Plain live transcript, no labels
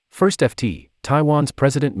FirstFT, Taiwan's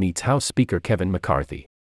president meets House Speaker Kevin McCarthy.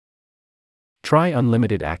 Try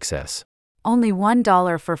unlimited access. Only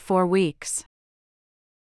 $1 for 4 weeks.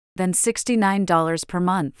 Then $69 per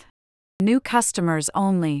month. New customers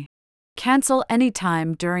only. Cancel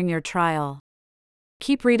anytime during your trial.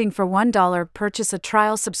 Keep reading for $1. Purchase a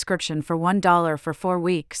trial subscription for $1 for 4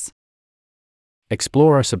 weeks.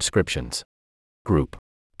 Explore our subscriptions. Group.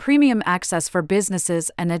 Premium access for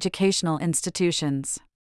businesses and educational institutions.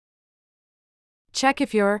 Check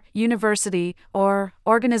if your university or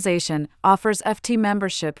organization offers FT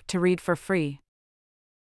membership to read for free.